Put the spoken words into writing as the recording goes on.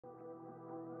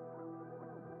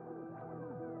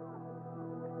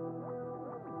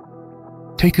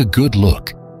Take a good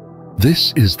look.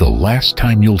 This is the last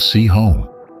time you'll see home.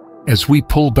 As we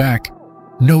pull back,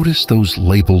 notice those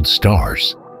labeled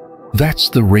stars. That's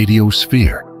the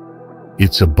radiosphere.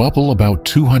 It's a bubble about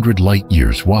 200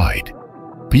 light-years wide.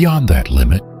 Beyond that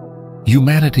limit,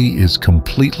 humanity is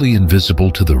completely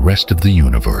invisible to the rest of the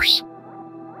universe.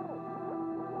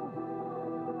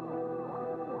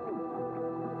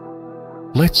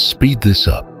 Let's speed this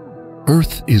up.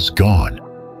 Earth is gone.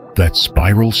 That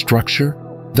spiral structure,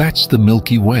 that's the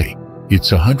Milky Way.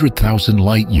 It's 100,000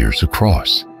 light-years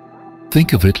across.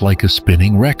 Think of it like a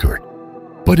spinning record.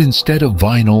 But instead of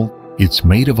vinyl, it's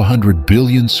made of 100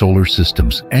 billion solar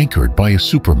systems anchored by a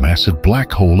supermassive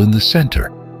black hole in the center.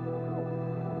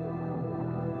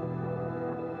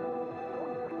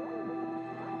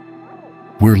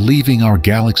 We're leaving our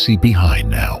galaxy behind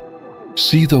now.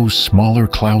 See those smaller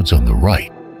clouds on the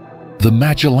right? The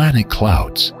Magellanic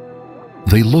Clouds.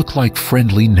 They look like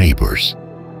friendly neighbors,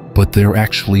 but they're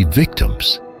actually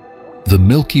victims. The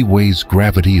Milky Way's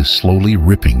gravity is slowly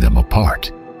ripping them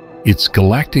apart. It's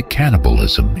galactic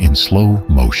cannibalism in slow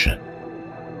motion.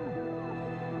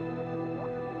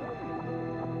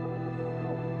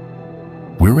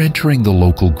 We're entering the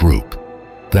local group.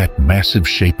 That massive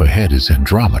shape ahead is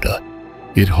Andromeda.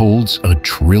 It holds 1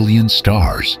 trillion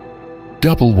stars,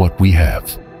 double what we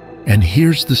have. And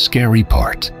here's the scary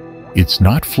part. It's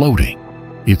not floating,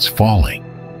 it's falling.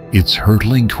 It's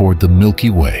hurtling toward the Milky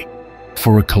Way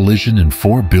for a collision in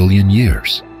 4 billion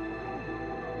years.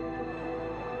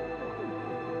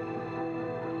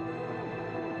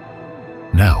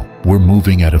 Now, we're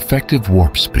moving at effective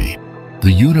warp speed.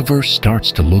 The universe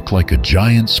starts to look like a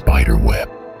giant spider web.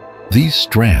 These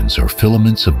strands are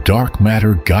filaments of dark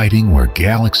matter guiding where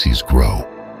galaxies grow.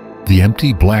 The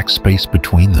empty black space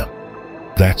between them,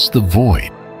 that's the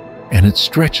void, and it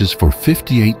stretches for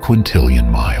 58 quintillion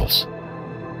miles.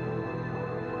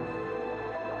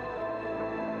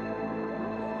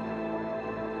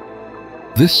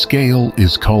 This scale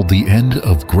is called the end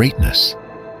of greatness.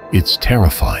 It's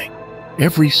terrifying.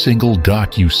 Every single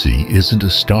dot you see isn't a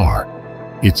star.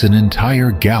 It's an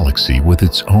entire galaxy with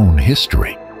its own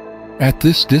history. At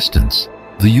this distance,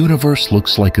 the universe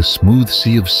looks like a smooth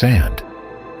sea of sand,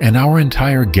 and our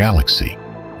entire galaxy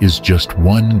is just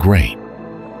one grain.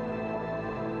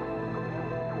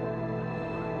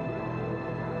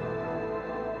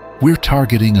 We're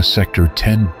targeting a sector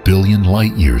 10 billion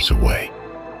light-years away.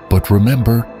 But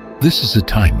remember, this is a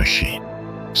time machine.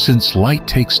 Since light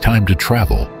takes time to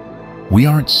travel, we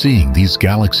aren't seeing these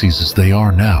galaxies as they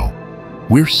are now.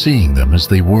 We're seeing them as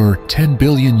they were 10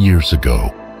 billion years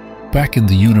ago, back in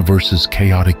the universe's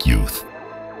chaotic youth.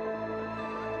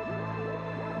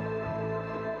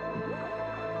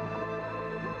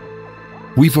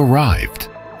 We've arrived.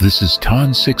 This is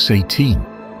TON 618.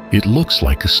 It looks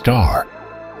like a star,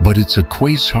 but it's a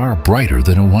quasar brighter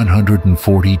than a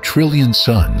 140 trillion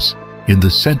suns. In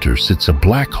the center sits a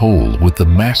black hole with the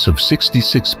mass of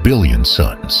 66 billion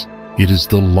suns. It is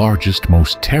the largest,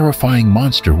 most terrifying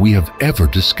monster we have ever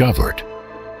discovered.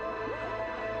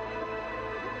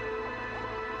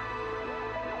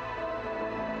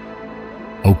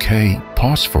 Okay,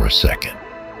 pause for a second.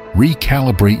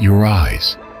 Recalibrate your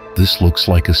eyes. This looks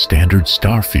like a standard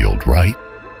star field, right?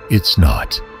 It's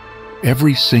not.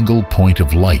 Every single point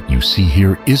of light you see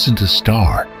here isn't a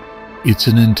star. It's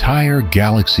an entire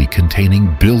galaxy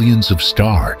containing billions of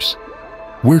stars.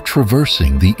 We're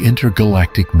traversing the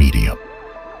intergalactic medium,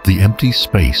 the empty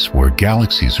space where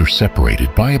galaxies are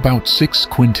separated by about 6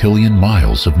 quintillion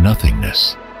miles of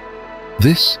nothingness.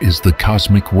 This is the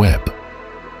cosmic web,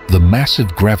 the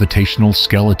massive gravitational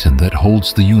skeleton that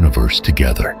holds the universe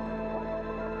together.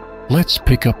 Let's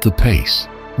pick up the pace.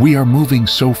 We are moving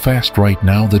so fast right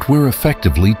now that we're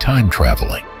effectively time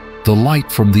traveling. The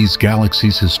light from these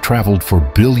galaxies has traveled for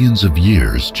billions of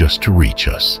years just to reach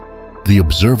us. The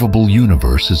observable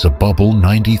universe is a bubble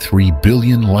 93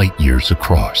 billion light-years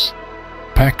across,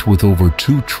 packed with over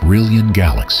 2 trillion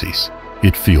galaxies.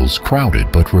 It feels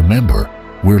crowded, but remember,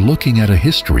 we're looking at a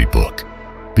history book.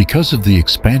 Because of the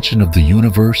expansion of the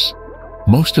universe,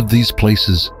 most of these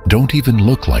places don't even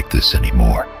look like this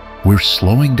anymore. We're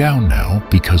slowing down now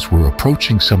because we're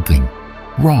approaching something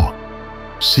wrong.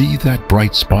 See that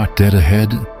bright spot dead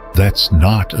ahead? That's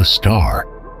not a star,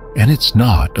 and it's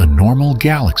not a normal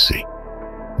galaxy.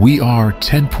 We are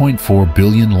 10.4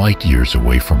 billion light-years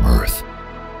away from Earth.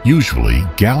 Usually,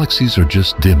 galaxies are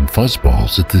just dim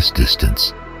fuzzballs at this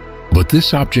distance. But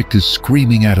this object is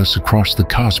screaming at us across the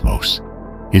cosmos.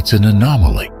 It's an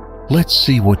anomaly. Let's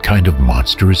see what kind of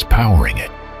monster is powering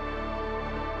it.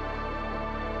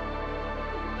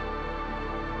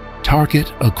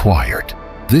 Target acquired.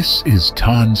 This is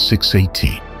TON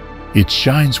 618. It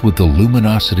shines with the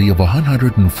luminosity of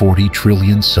 140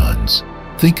 trillion suns.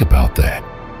 Think about that.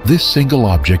 This single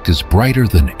object is brighter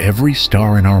than every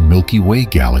star in our Milky Way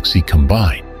galaxy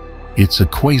combined. It's a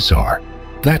quasar.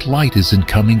 That light isn't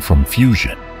coming from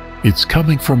fusion. It's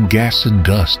coming from gas and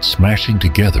dust smashing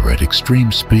together at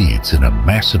extreme speeds in a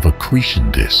massive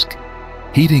accretion disk,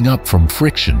 heating up from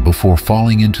friction before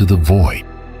falling into the void.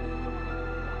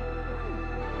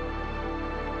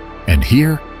 And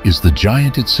here is the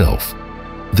giant itself.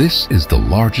 This is the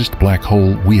largest black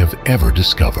hole we have ever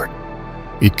discovered.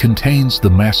 It contains the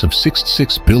mass of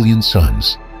 66 billion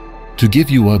suns. To give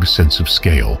you a sense of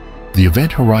scale, the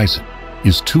event horizon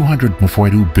is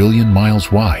 242 billion miles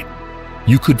wide.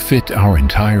 You could fit our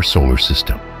entire solar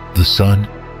system, the Sun,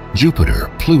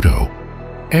 Jupiter, Pluto,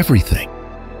 everything.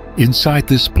 Inside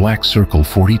this black circle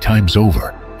 40 times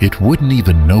over, it wouldn't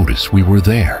even notice we were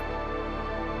there.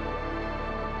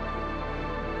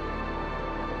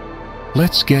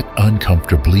 Let's get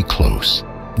uncomfortably close.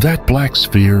 That black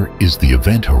sphere is the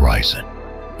event horizon.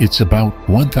 It's about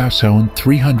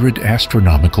 1,300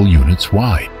 astronomical units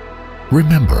wide.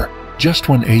 Remember, just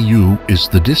 1 AU is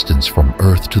the distance from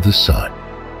Earth to the Sun.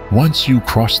 Once you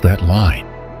cross that line,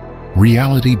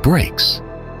 reality breaks.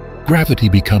 Gravity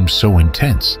becomes so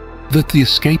intense that the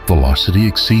escape velocity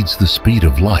exceeds the speed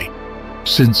of light.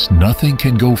 Since nothing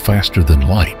can go faster than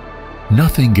light,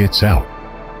 nothing gets out.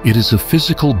 It is a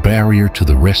physical barrier to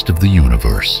the rest of the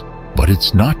universe. But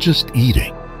it's not just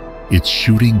eating, it's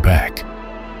shooting back.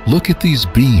 Look at these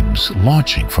beams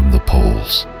launching from the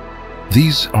poles.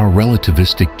 These are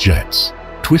relativistic jets,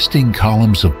 twisting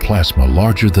columns of plasma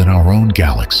larger than our own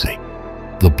galaxy.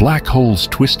 The black hole's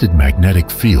twisted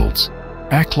magnetic fields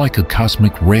act like a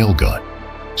cosmic railgun,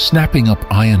 snapping up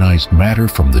ionized matter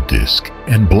from the disk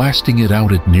and blasting it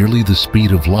out at nearly the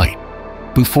speed of light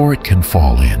before it can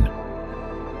fall in.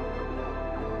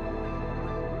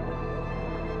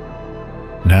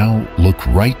 Now look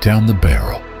right down the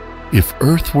barrel. If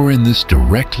Earth were in this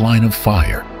direct line of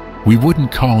fire, we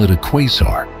wouldn't call it a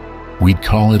quasar, we'd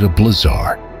call it a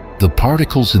blazar. The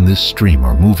particles in this stream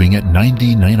are moving at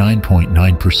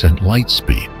 99.9% light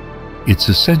speed. It's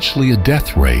essentially a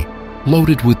death ray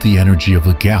loaded with the energy of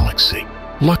a galaxy.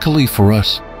 Luckily for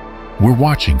us, we're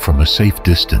watching from a safe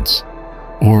distance.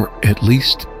 Or at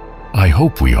least, I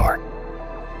hope we are.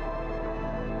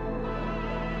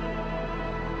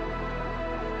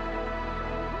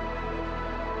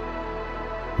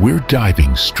 We're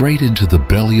diving straight into the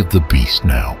belly of the beast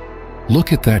now.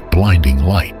 Look at that blinding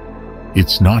light.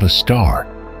 It's not a star,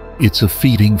 it's a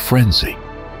feeding frenzy.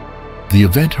 The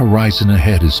event horizon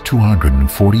ahead is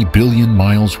 240 billion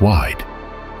miles wide.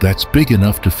 That's big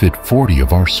enough to fit 40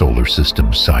 of our solar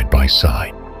systems side by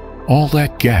side. All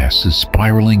that gas is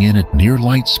spiraling in at near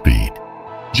light speed,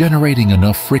 generating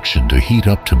enough friction to heat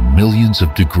up to millions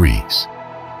of degrees.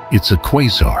 It's a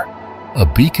quasar, a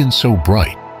beacon so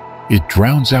bright it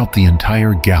drowns out the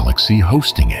entire galaxy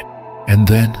hosting it. And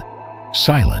then,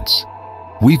 silence.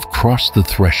 We've crossed the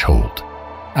threshold.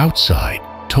 Outside,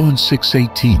 TON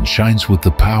 618 shines with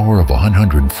the power of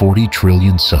 140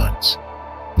 trillion suns.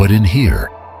 But in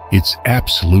here, it's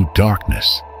absolute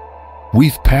darkness.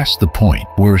 We've passed the point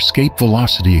where escape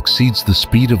velocity exceeds the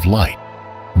speed of light,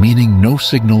 meaning no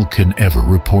signal can ever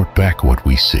report back what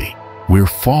we see. We're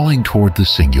falling toward the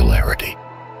singularity,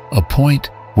 a point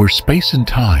where space and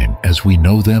time as we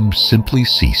know them simply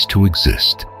cease to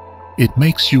exist. It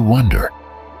makes you wonder,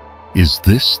 is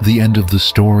this the end of the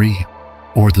story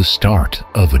or the start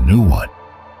of a new one?